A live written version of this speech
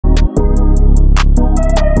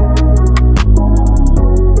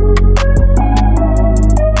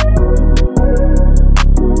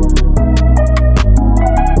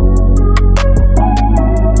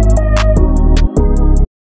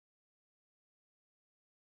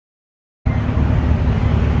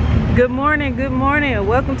Good morning,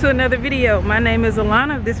 welcome to another video. My name is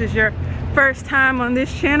Alana. If this is your first time on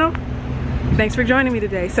this channel, thanks for joining me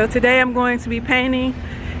today. So today I'm going to be painting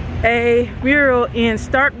a mural in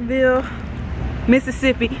Starkvegas,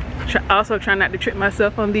 Mississippi. Also trying not to trip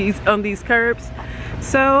myself on these curbs.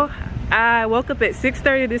 So I woke up at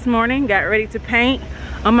 6:30 this morning, got ready to paint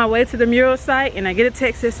on my way to the mural site, and I get a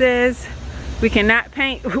text that says we cannot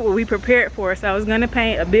paint what we prepared for. So I was gonna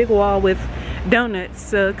paint a big wall with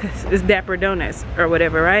donuts, cause it's Dapper donuts or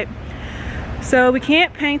whatever, right? So we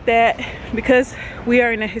can't paint that because we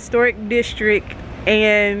are in a historic district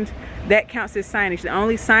and that counts as signage. The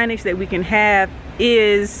only signage that we can have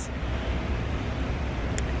is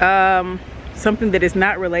something that is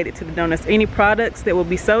not related to the donuts. Any products that will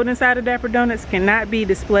be sold inside of Dapper donuts cannot be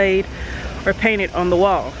displayed or painted on the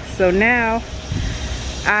wall. So now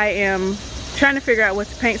I am trying to figure out what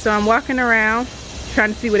to paint. So I'm walking around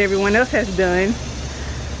trying to see what everyone else has done.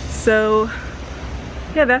 So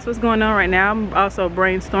yeah, that's what's going on right now. I'm also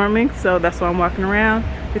brainstorming, so that's why I'm walking around.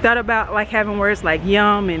 We thought about like having words like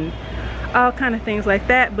yum and all kind of things like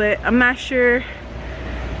that, but I'm not sure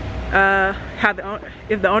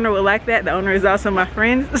if the owner would like that. The owner is also my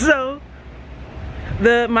friend, so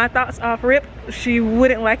my thoughts off rip, she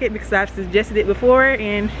wouldn't like it because I've suggested it before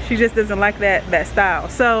and she just doesn't like that style.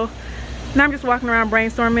 So now I'm just walking around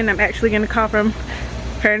brainstorming. I'm actually gonna call from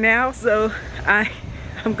her now, so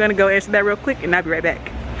I'm gonna go answer that real quick and I'll be right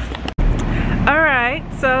back. Alright,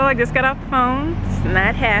 so I just got off the phone. It's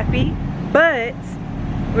not happy, but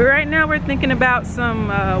right now we're thinking about some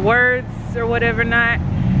words or whatever. Not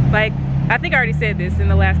like, I think I already said this in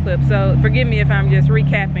the last clip, so forgive me if I'm just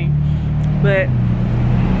recapping, but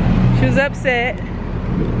she was upset,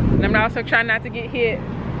 and I'm also trying not to get hit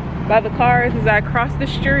by the cars as I cross the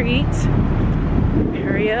street.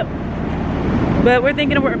 Hurry up. But we're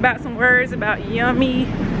thinking about some words about yummy,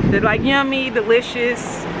 like yummy, delicious,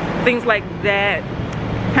 things like that.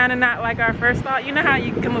 Kind of not like our first thought. You know how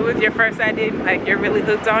you come up with your first idea, like you're really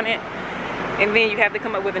hooked on it, and then you have to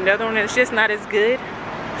come up with another one and it's just not as good.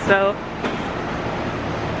 So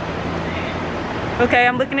okay,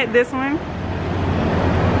 I'm looking at this one.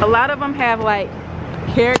 A lot of them have like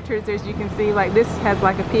characters, as you can see. Like this has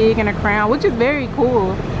like a pig and a crown, which is very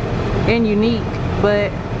cool and unique,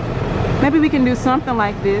 but maybe we can do something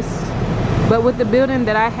like this. But with the building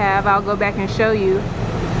that I have, I'll go back and show you,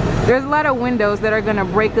 there's a lot of windows that are gonna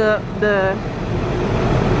break up the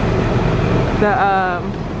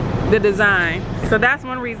design. So that's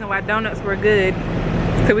one reason why donuts were good,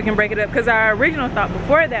 so we can break it up, because our original thought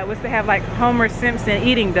before that was to have like Homer Simpson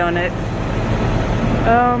eating donuts.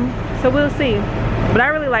 So we'll see. But I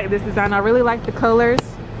really like this design. I really like the colors.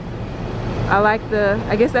 I like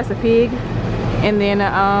I guess that's a pig, and then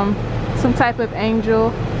some type of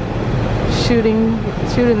angel shooting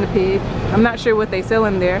the pig. I'm not sure what they sell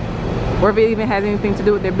in there, or if it even has anything to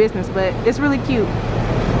do with their business, but it's really cute.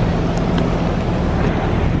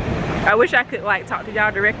 I wish I could like talk to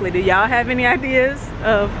y'all directly. Do y'all have any ideas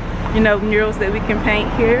of, you know, murals that we can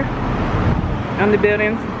paint here on the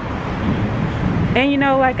buildings? And you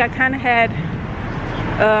know, like I kind of had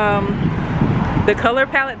the color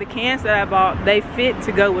palette, the cans that I bought, they fit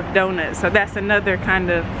to go with donuts. So that's another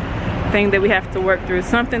kind of thing that we have to work through.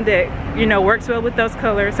 Something that, you know, works well with those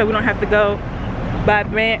colors, so we don't have to go buy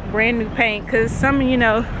brand new paint. Because some, you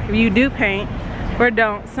know, if you do paint or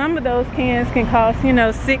don't, some of those cans can cost, you know,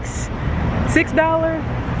 $6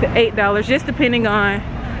 to $8, just depending on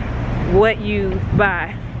what you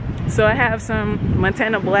buy. So I have some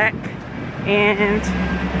Montana black and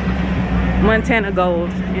Montana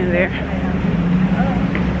gold in there,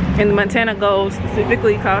 and the Montana gold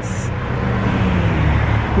specifically costs,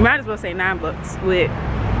 you might as well say $9 with,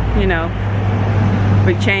 you know,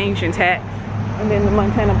 with change and tax. And then the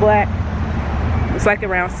Montana black, it's like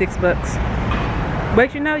around $6.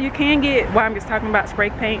 But you know, you can get, well, I'm just talking about spray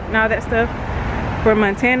paint and all that stuff. For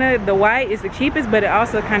Montana, the white is the cheapest, but it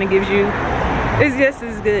also kind of gives you, it's just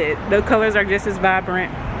as good. The colors are just as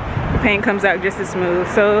vibrant. The paint comes out just as smooth.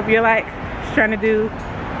 So if you're like trying to do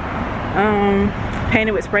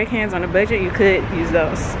painted with spray cans on a budget, you could use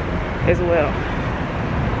those as well.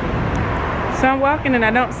 So I'm walking and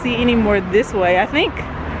I don't see any more this way. I think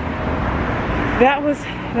that was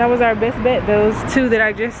our best bet, those two that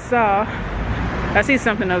I just saw. I see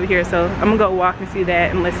something over here, so I'm gonna go walk and see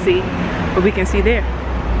that, and let's see what we can see there.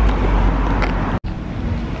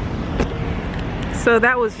 So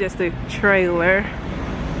that was just a trailer.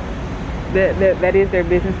 That is their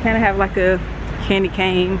business. Kind of have like a candy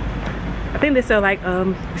cane. I think they sell like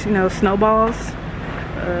you know, snowballs,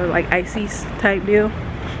 like ices type deal.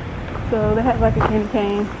 So they have like a candy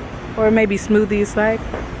cane, or maybe smoothies like.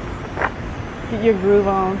 get your groove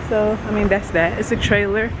on. So I mean, that's that. It's a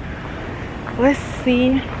trailer. Let's see.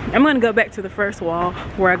 I'm gonna go back to the first wall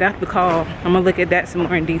where I got the call. I'm gonna look at that some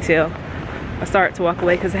more in detail. I started to walk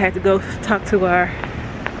away because I had to go talk to our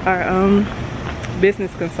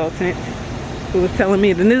business consultant who was telling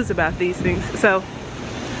me the news about these things. So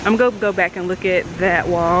I'm gonna go back and look at that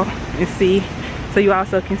wall and see, so you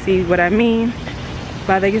also can see what I mean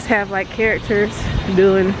by they just have like characters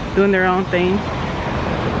doing their own thing.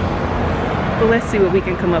 But let's see what we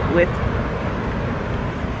can come up with.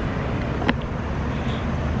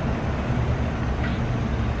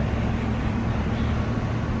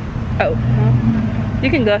 Oh, you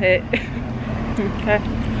can go ahead. Okay.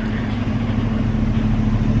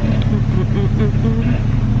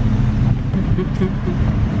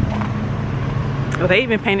 Oh, they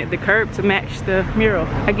even painted the curb to match the mural.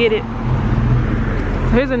 I get it.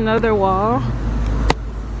 Here's another wall.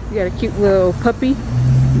 You got a cute little puppy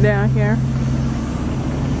down here.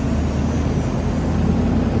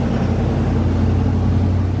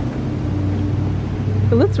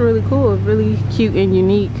 It looks really cool, really cute and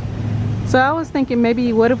unique. So I was thinking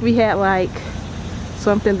maybe what if we had like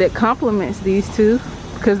something that complements these two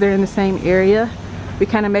because they're in the same area. We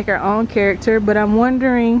kind of make our own character, but I'm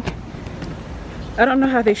wondering, I don't know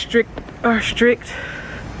how strict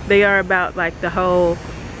they are about like the whole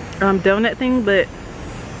donut thing, but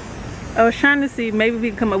I was trying to see maybe we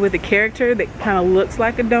can come up with a character that kind of looks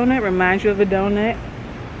like a donut, reminds you of a donut.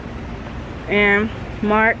 And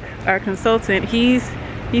Mark, our consultant, he's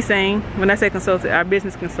saying, when I say consultant, our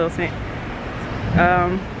business consultant,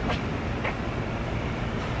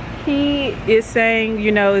 he is saying,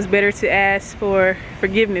 you know, it's better to ask for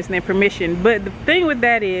forgiveness than permission. But the thing with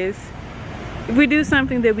that is, if we do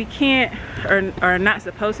something that we can't or are not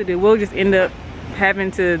supposed to do, we'll just end up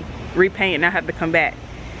having to repaint and not have to come back.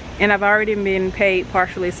 And I've already been paid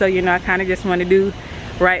partially, so you know, I kind of just want to do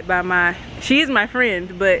right by she is my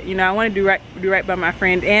friend, but you know, I want to do right by my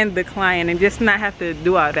friend and the client, and just not have to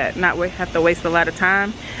do all that, not have to waste a lot of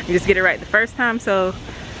time, and just get it right the first time, so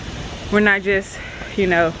we're not just, you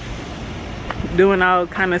know, doing all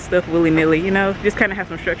kind of stuff willy-nilly, you know, just kind of have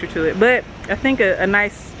some structure to it. But I think a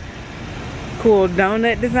nice cool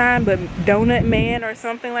donut design, but donut man or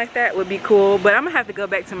something like that would be cool. But I'm gonna have to go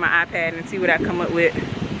back to my iPad and see what I come up with.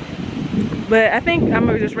 But I think I'm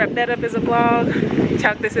gonna just wrap that up as a vlog.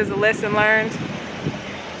 Chalk this as a lesson learned.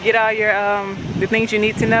 Get all your the things you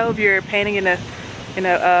need to know if you're painting in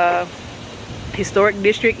a historic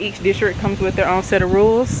district. Each district comes with their own set of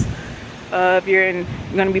rules. If you're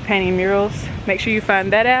gonna be painting murals, make sure you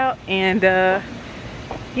find that out. And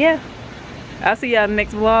yeah, I'll see y'all in the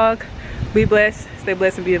next vlog. Be blessed, stay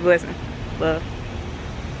blessed, and be a blessing. Love.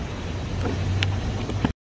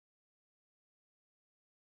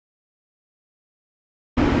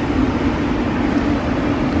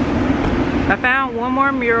 I found one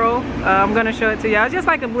more mural. I'm gonna show it to y'all. Just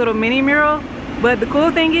like a little mini mural. But the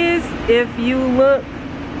cool thing is, if you look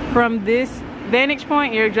from this vantage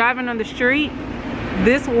point, you're driving on the street,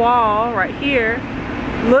 this wall right here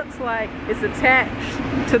looks like it's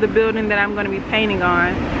attached to the building that I'm going to be painting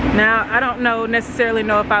on. Now, I don't necessarily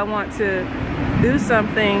know if I want to do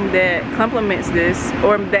something that complements this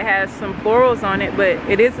or that has some florals on it, but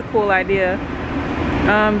it is a cool idea.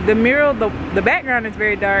 The mural, the background is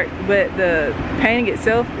very dark, but the painting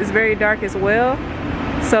itself is very dark as well.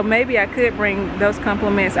 So maybe I could bring those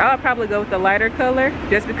complements. I'll probably go with the lighter color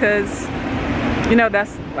just because, you know,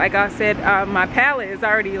 that's, like I said, my palette is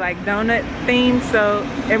already like donut themed, so,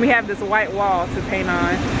 and we have this white wall to paint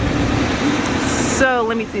on. So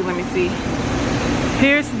let me see.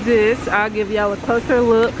 Here's this. I'll give y'all a closer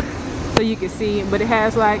look so you can see, but it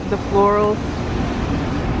has like the floral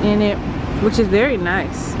in it, which is very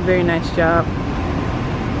nice. Very nice job.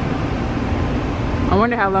 I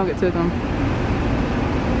wonder how long it took them.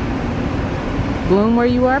 Bloom where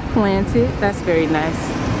you are planted. That's very nice.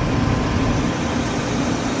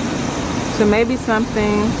 So maybe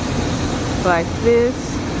something like this.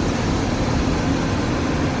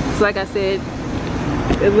 So like I said,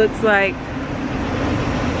 it looks like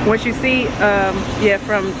what you see, yeah,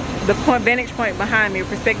 from the vantage point behind me, or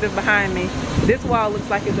perspective behind me, this wall looks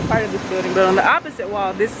like it's a part of this building. But on the opposite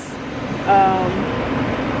wall, this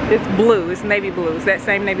it's blue. It's navy blue. It's that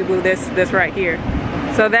same navy blue that's right here.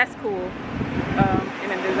 So that's cool in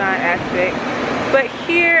a design aspect. But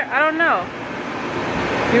here, I don't know.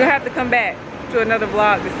 You're gonna have to come back to another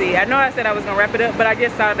vlog to see. I know I said I was gonna wrap it up, but I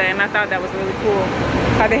just saw that and I thought that was really cool.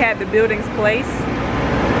 How they had the buildings placed.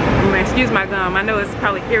 Excuse my gum. I know it's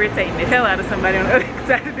probably irritating the hell out of somebody on the other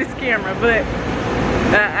side of this camera, but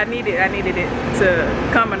I needed it to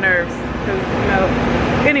calm my nerves. 'Cause, you know.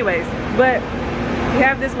 Anyways, but We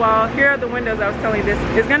have this wall. Here are the windows I was telling you this.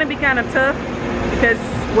 It's gonna be kind of tough because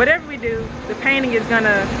whatever we do, the painting is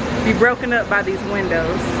gonna be broken up by these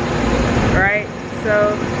windows, right?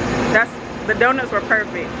 So the donuts were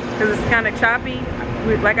perfect because it's kind of choppy.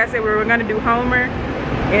 Like I said, we were gonna do Homer,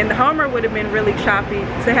 and the Homer would have been really choppy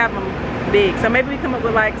to have them big. So maybe we come up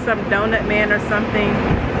with like some donut man or something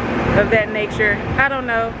of that nature. I don't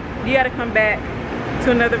know. You gotta come back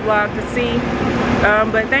to another vlog to see.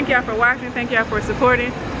 But thank y'all for watching. Thank y'all for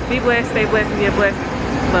supporting. Be blessed, stay blessed, and be a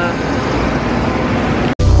blessing. Love.